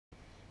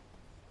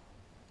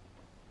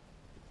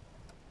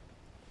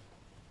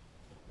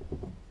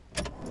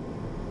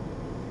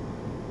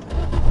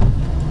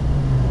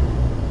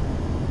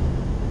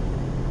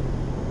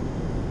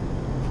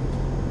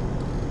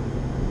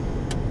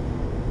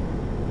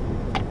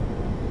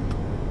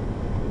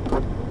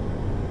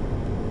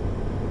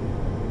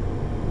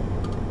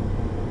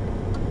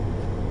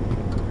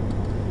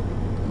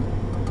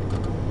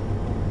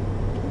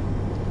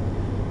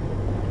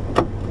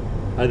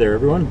Hi there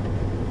everyone.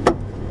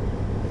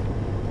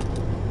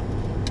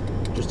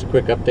 Just a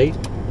quick update.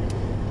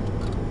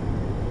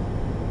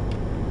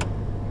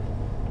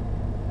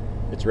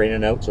 It's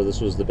raining out, so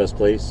this was the best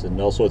place, and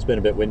also it's been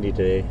a bit windy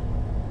today.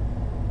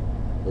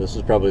 So this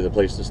is probably the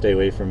place to stay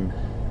away from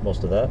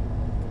most of that.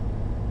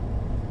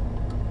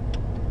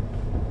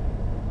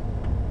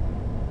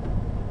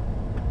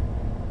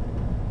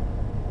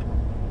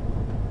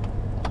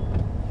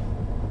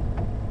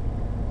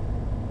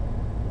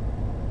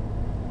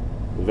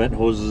 The vent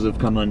hoses have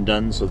come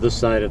undone, so this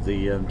side of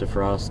the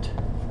defrost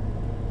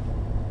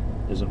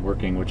isn't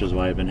working, which is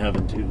why I've been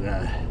having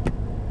to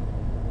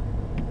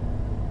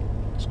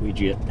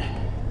squeegee it.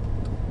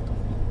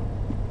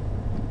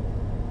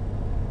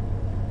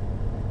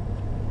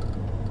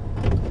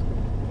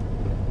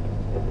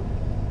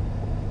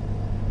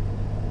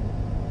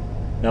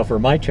 Now for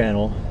my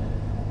channel,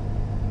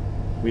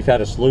 we've had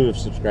a slew of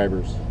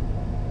subscribers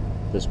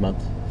this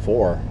month,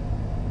 4,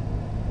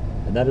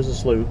 and that is a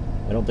slew.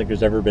 I don't think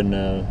there's ever been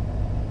a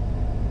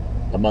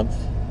month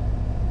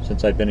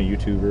since I've been a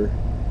YouTuber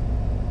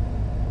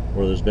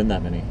where there's been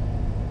that many.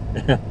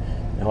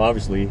 Now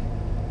obviously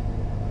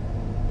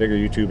bigger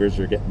YouTubers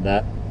are getting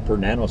that per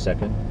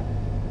nanosecond,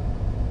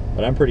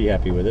 but I'm pretty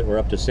happy with it. We're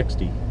up to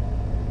 60.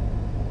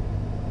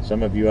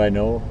 Some of you I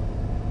know,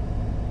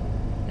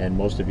 and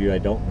most of you I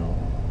don't know.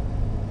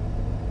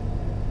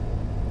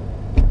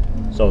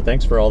 So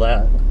thanks for all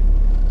that,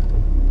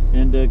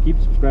 and keep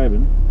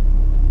subscribing.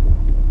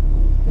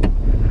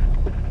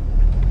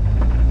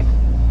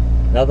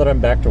 Now that I'm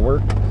back to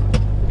work,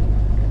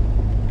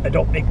 I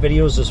don't make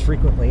videos as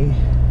frequently,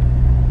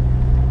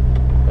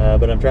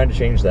 but I'm trying to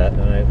change that,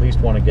 and I at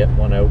least want to get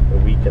one out a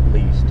week at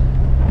least.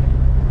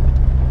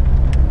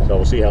 So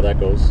we'll see how that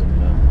goes,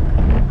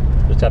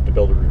 and just have to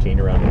build a routine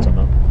around it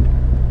somehow.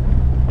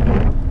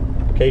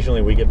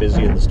 Occasionally we get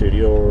busy in the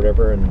studio or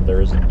whatever, and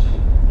there isn't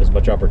as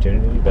much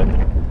opportunity, but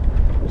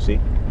we'll see.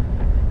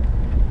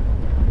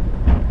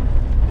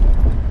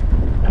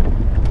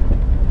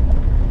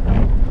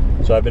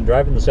 So I've been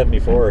driving the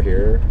 74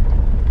 here,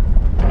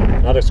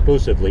 not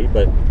exclusively,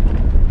 but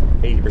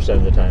 80%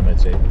 of the time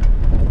I'd say.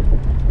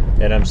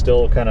 And I'm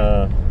still kind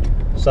of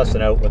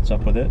sussing out what's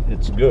up with it.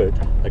 It's good.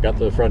 I got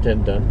the front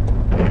end done.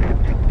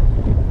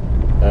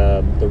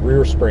 The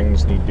rear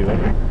springs need doing.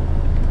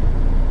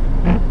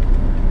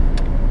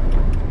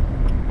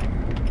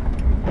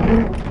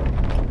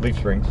 Leaf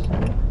springs.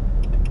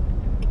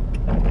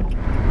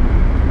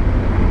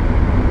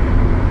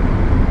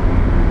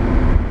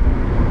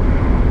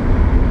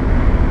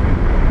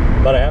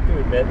 But I have to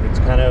admit, it's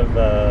kind of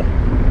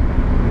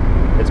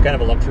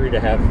a luxury to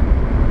have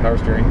power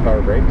steering,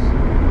 power brakes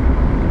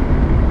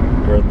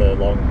during the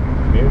long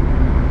commute.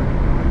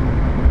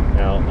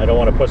 Now, I don't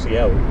want to pussy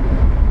out.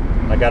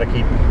 I got to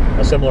keep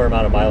a similar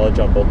amount of mileage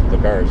on both of the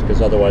cars,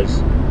 because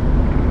otherwise,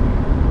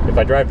 if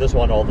I drive this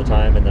one all the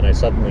time and then I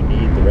suddenly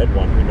need the red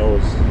one, who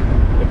knows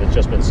if it's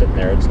just been sitting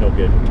there, it's no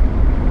good.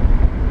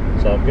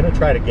 So I'm going to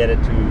try to get it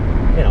to,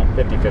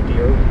 50-50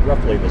 or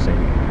roughly the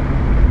same.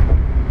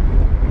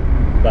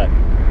 But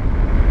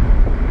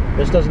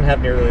this doesn't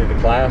have nearly the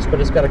class, but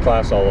it's got a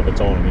class all of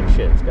its own. I mean,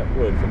 shit, it's got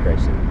wood, for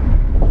Christ's sake,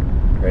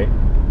 right?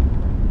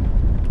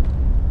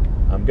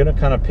 I'm gonna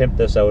kind of pimp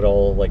this out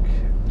all like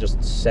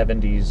just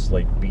 70s,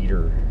 like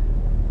beater,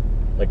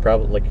 like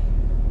probably like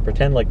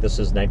pretend like this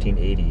is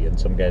 1980 and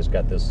some guy's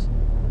got this,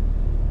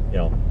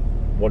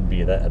 wouldn't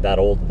be that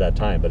old at that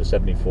time, but a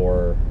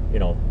 74,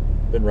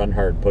 been run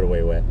hard, put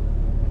away wet,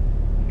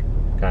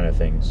 kind of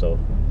thing. So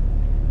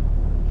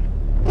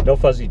no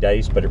fuzzy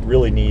dice, but it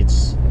really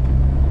needs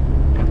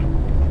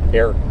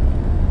air.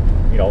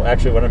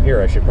 Actually when I'm here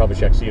I should probably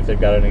check, see if they've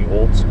got any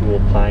old school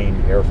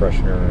pine air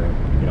freshener,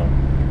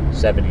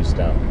 70s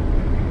style.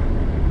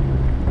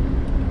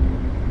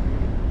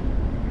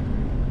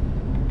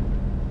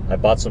 I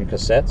bought some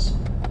cassettes.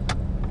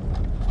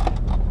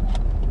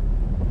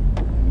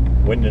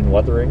 Wind and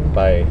Wuthering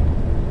by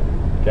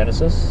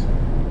Genesis.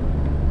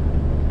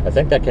 I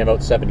think that came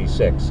out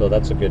 76, so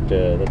that's a good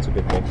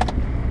thing.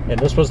 And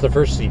this was the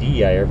first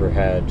CD I ever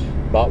had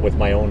bought with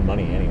my own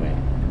money anyway.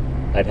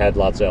 I'd had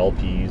lots of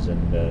LPs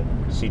and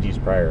CDs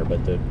prior, but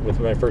with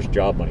my first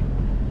job money.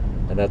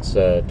 And that's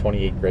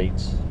 28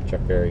 Greats,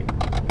 Chuck Berry.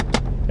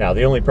 Now,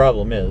 the only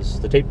problem is,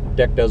 the tape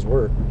deck does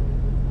work,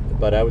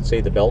 but I would say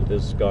the belt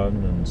is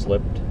gone and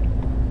slipped.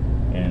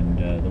 And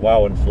the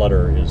wow and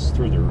flutter is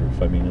through the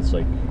roof. I mean, it's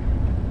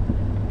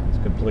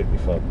completely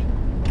fucked.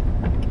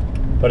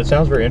 But it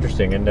sounds very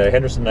interesting, and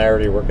Henderson and I are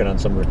already working on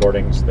some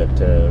recordings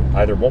that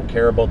either won't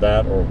care about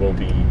that or will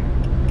be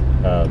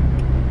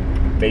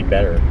made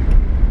better.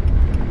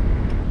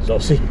 So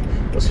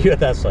we'll see what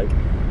that's like.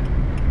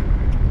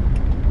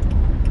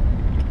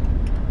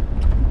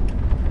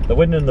 The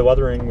Wind and the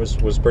Wuthering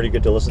was pretty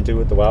good to listen to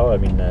with the WoW. I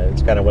mean,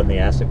 it's kind of when the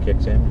acid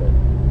kicks in. But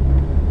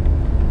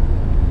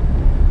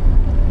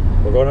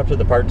we're going up to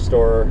the parts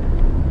store.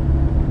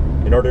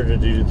 In order to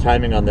do the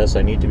timing on this,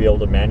 I need to be able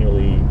to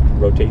manually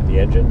rotate the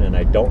engine, and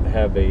I don't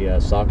have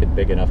a socket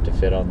big enough to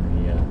fit on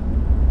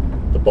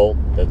the bolt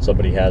that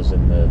somebody has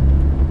in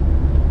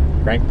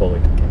crank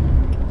pulley.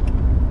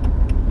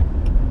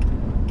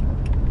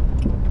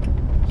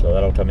 So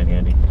that'll come in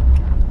handy.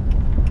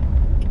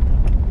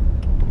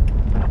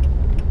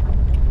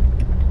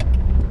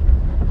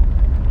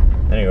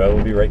 Anyway,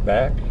 we'll be right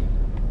back.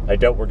 I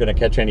doubt we're going to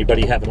catch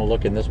anybody having a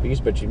look in this piece,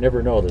 but you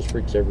never know. There's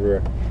freaks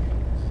everywhere.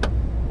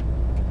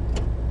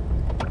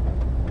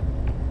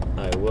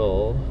 I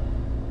will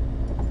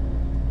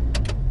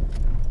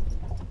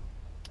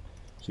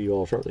see you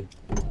all shortly.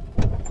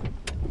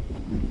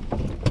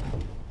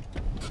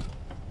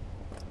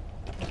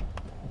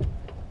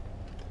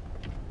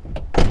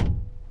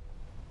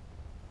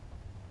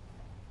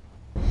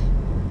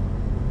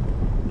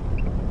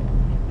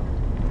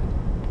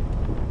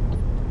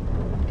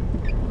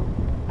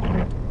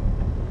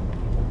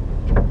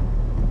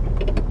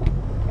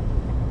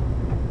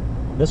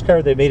 This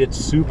car, they made it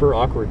super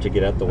awkward to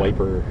get at the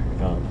wiper,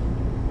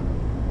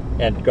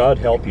 and God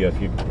help you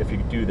if you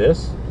do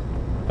this.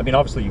 I mean,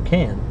 obviously you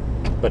can,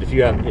 but if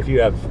you have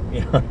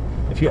you know,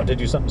 if you have to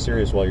do something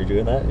serious while you're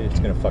doing that,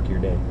 it's gonna fuck your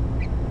day.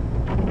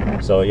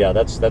 So yeah,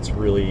 that's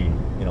really,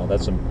 you know,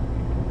 that's some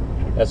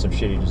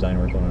shitty design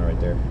work going on right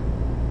there.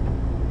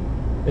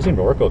 It seemed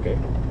to work okay.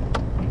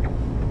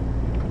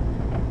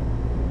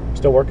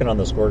 Still working on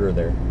the squirter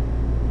there.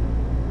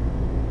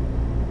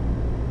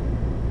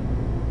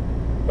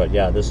 But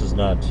yeah, this is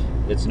not,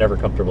 it's never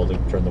comfortable to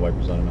turn the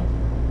wipers on and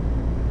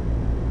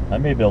off. I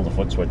may build a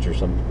foot switch or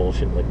some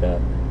bullshit like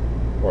that.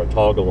 Or a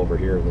toggle over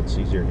here that's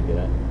easier to get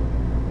at.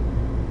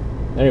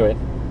 Anyway.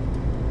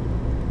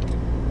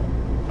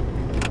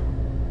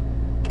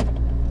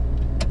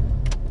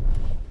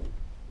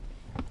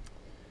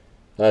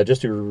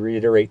 Just to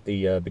reiterate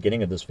the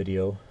beginning of this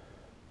video.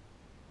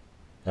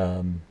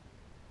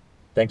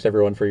 Thanks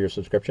everyone for your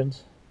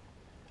subscriptions.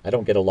 I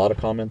don't get a lot of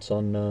comments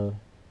on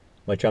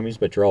my chummies,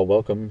 but you're all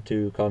welcome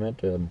to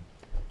comment,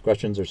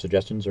 questions or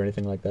suggestions or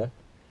anything like that.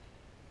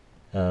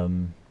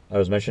 I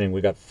was mentioning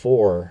we got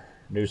 4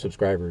 new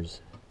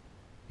subscribers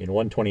in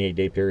one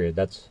 28-day period.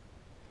 That's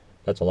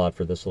a lot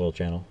for this little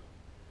channel.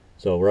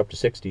 So we're up to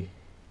 60,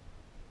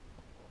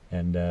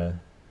 and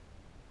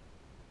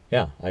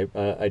yeah,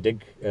 I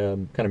dig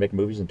kind of making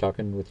movies and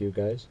talking with you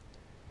guys,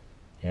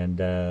 and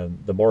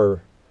the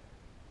more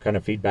kind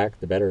of feedback,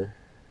 the better,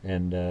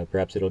 and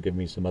perhaps it'll give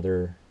me some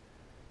other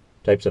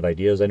types of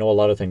ideas. I know a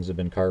lot of things have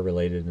been car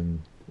related,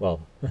 and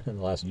well, in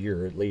the last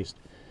year at least.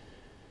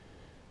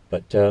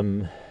 But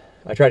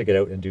I try to get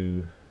out and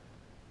do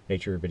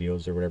nature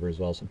videos or whatever as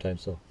well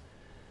sometimes. So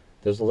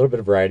there's a little bit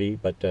of variety,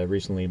 but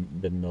recently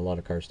been a lot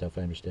of car stuff,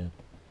 I understand.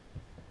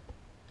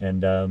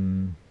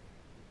 And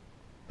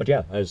but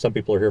yeah, some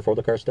people are here for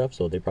the car stuff,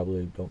 so they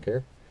probably don't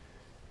care.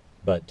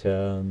 But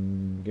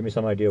give me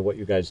some idea of what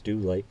you guys do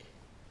like,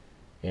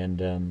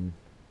 and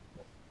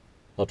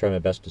I'll try my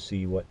best to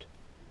see what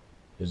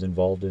is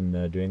involved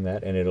in doing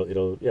that, and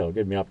it'll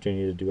give me an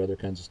opportunity to do other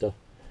kinds of stuff.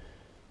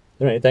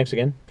 Anyway, thanks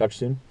again. Talk to you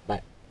soon.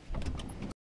 Bye.